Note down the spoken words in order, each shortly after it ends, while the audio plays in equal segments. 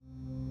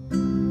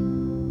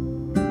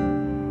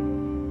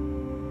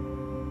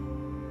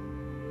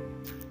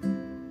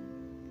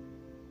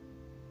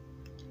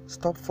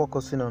stop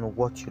focusing on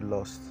what you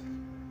lost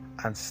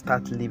and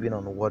start living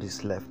on what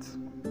is left.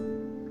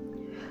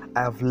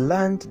 I have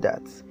learned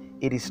that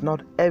it is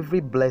not every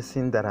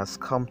blessing that has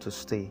come to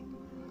stay,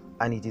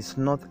 and it is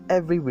not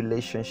every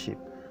relationship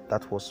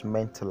that was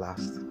meant to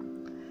last.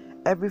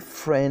 Every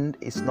friend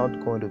is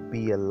not going to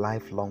be a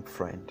lifelong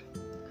friend.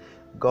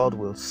 God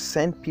will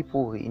send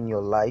people in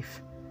your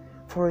life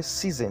for a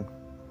season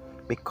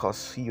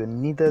because you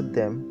needed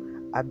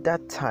them at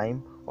that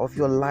time of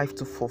your life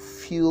to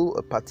fulfill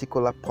a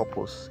particular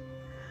purpose.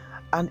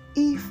 And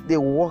if they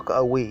walk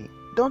away,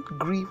 don't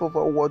grieve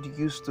over what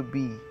used to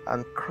be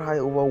and cry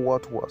over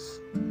what was,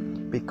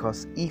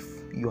 because if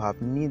you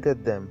have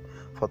needed them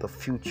for the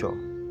future,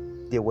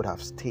 they would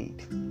have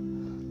stayed.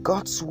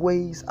 God's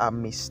ways are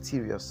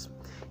mysterious.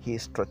 He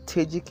is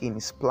strategic in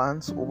his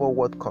plans over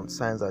what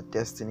concerns our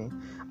destiny.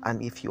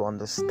 And if you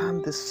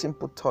understand this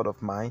simple thought of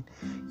mine,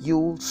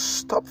 you'll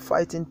stop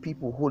fighting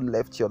people who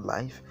left your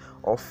life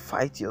or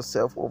fight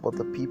yourself over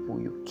the people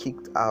you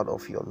kicked out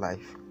of your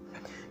life.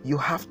 You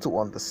have to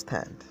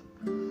understand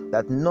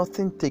that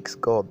nothing takes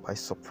God by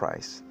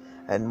surprise,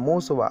 and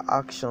most of our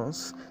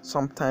actions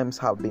sometimes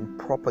have been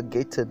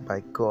propagated by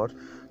God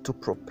to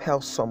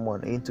propel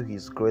someone into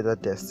his greater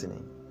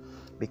destiny.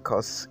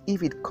 Because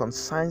if it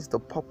concerns the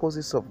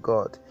purposes of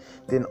God,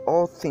 then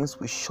all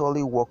things will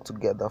surely work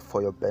together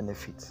for your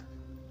benefit.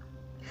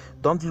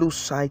 Don't lose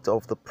sight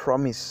of the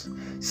promise.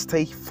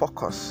 Stay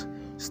focused,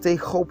 stay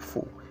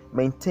hopeful,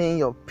 maintain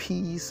your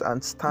peace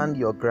and stand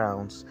your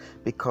grounds,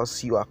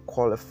 because you are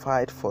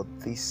qualified for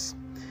this.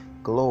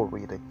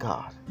 Glory to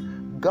God.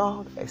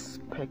 God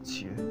expects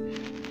you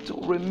to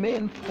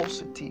remain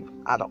positive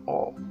at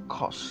all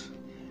costs,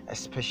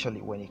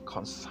 especially when it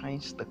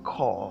concerns the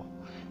call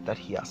that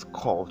he has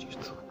called you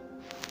to.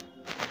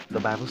 The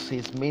Bible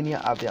says, many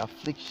are the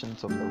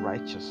afflictions of the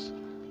righteous,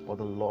 but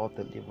the Lord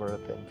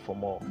delivereth them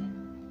from all.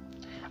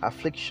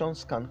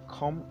 Afflictions can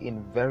come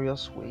in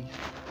various ways.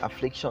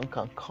 Affliction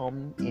can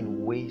come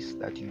in ways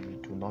that you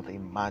do not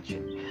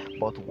imagine.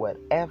 But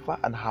wherever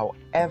and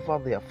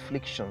however the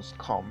afflictions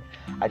come,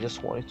 I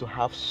just want you to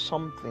have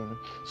something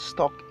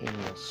stuck in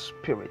your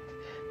spirit,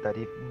 that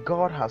if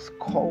God has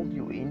called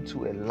you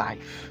into a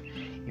life,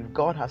 if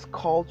God has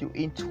called you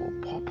into a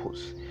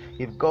purpose,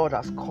 if God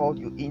has called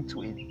you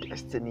into a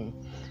destiny,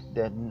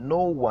 then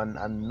no one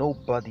and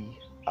nobody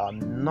or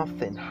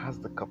nothing has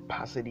the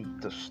capacity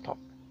to stop.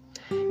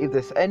 If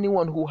there's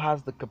anyone who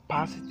has the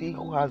capacity,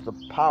 who has the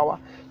power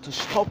to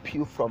stop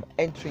you from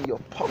entering your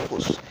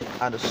purpose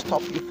and to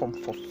stop you from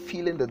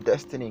fulfilling the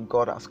destiny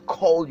God has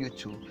called you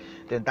to,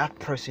 then that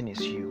person is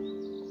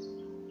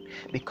you.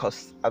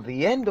 Because at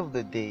the end of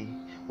the day,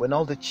 when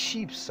all the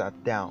chips are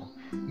down,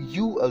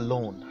 you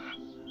alone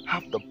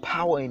have the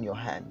power in your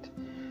hand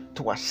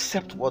to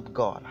accept what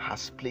God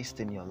has placed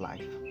in your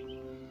life.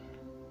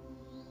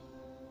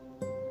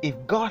 If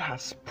God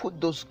has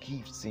put those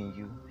gifts in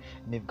you,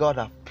 and if God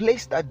has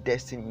placed that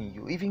destiny in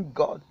you, even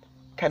God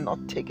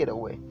cannot take it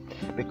away,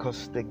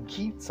 because the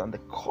gifts and the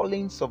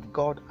callings of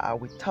God are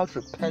without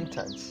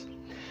repentance.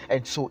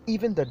 And so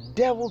even the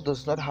devil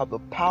does not have the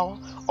power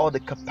or the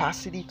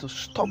capacity to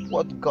stop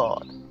what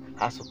God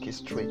has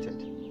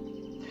orchestrated.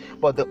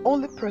 But the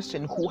only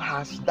person who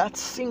has that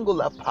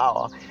singular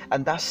power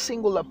and that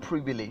singular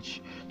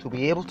privilege to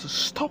be able to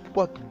stop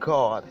what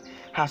God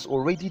has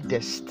already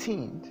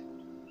destined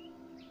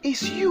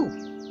is you.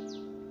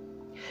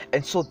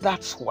 And so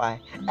that's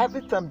why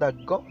every time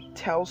that God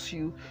tells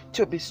you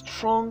to be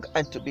strong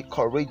and to be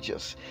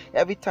courageous,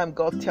 every time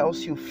God tells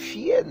you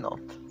fear not,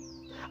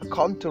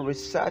 according to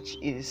research,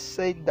 it is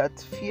said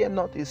that fear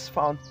not is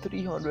found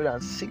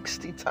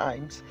 360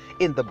 times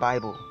in the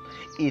Bible.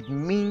 It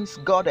means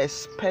God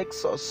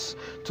expects us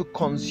to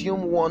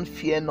consume one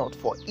fear not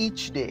for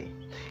each day.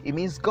 It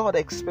means God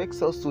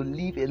expects us to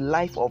live a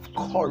life of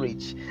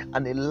courage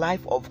and a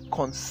life of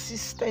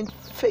consistent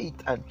faith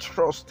and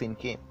trust in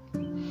Him.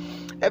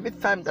 Every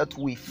time that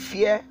we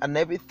fear and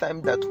every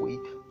time that we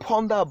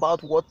ponder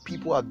about what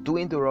people are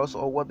doing to us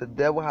or what the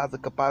devil has the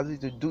capacity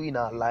to do in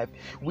our life,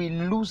 we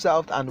lose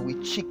out and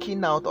we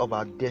chicken out of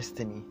our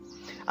destiny.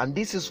 And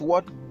this is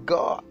what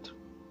God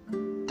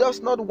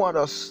does not want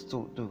us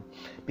to do,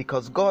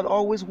 because God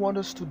always wants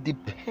us to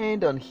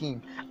depend on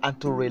Him and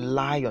to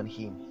rely on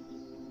Him.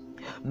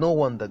 No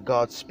wonder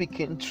God,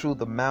 speaking through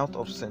the mouth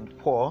of St.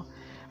 Paul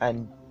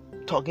and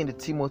talking to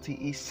Timothy,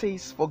 he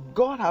says, "For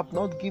God hath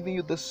not given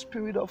you the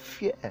spirit of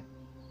fear,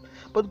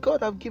 but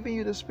God hath given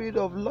you the spirit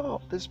of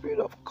love, the spirit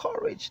of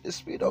courage, the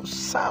spirit of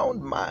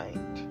sound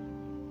mind."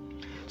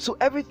 So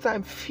every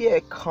time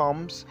fear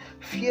comes,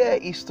 fear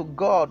is to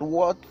God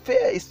what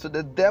fear is to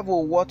the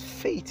devil, what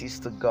faith is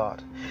to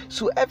God.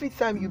 So every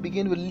time you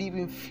begin to live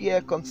in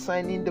fear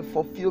concerning the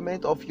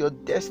fulfillment of your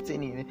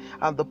destiny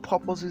and the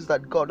purposes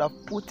that God has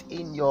put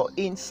in your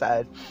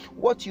inside,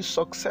 what you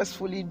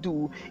successfully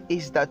do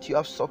is that you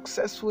have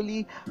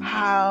successfully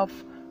have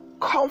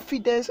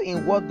confidence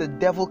in what the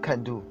devil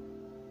can do.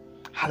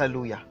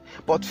 Hallelujah.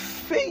 But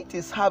faith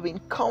is having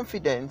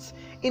confidence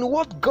in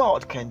what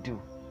God can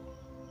do.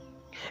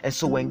 And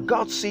so when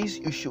God says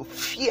you should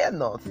fear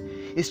not,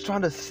 He's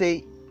trying to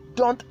say,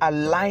 don't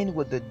align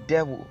with the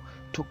devil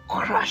to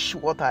crush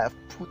what I have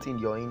put in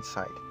your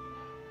inside.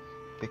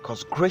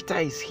 Because greater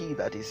is He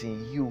that is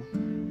in you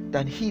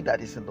than he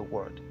that is in the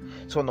world.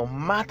 So no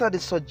matter the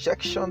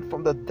subjection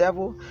from the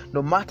devil,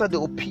 no matter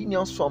the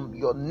opinions from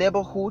your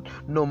neighborhood,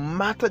 no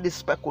matter the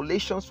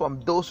speculations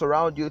from those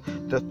around you,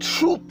 the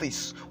truth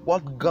is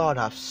what God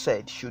has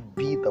said should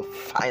be the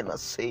final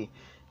say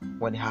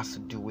when it has to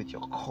do with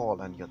your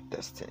call and your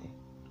destiny.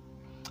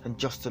 And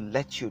just to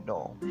let you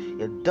know,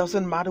 it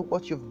doesn't matter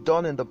what you've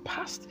done in the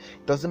past.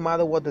 It doesn't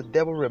matter what the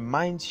devil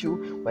reminds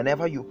you.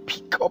 Whenever you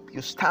pick up,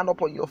 you stand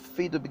up on your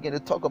feet to begin to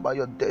talk about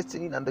your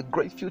destiny and the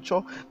great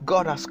future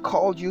God has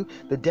called you,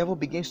 the devil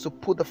begins to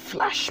put the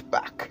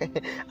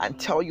flashback and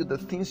tell you the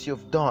things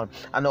you've done,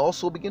 and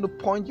also begin to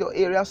point your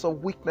areas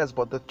of weakness.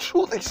 But the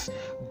truth is,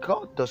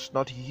 God does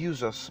not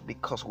use us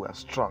because we are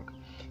strong.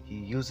 He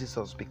uses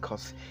us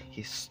because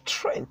His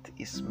strength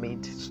is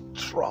made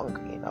strong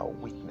in our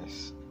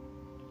weakness.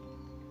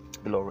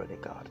 Glory to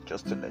God.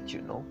 Just to let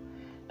you know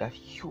that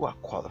you are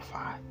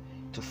qualified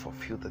to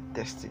fulfill the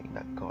destiny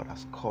that God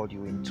has called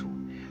you into.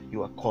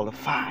 You are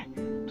qualified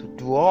to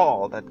do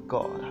all that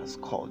God has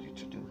called you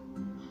to do.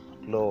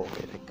 Glory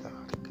to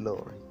God.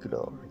 Glory,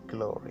 glory,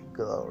 glory,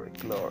 glory,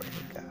 glory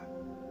to God.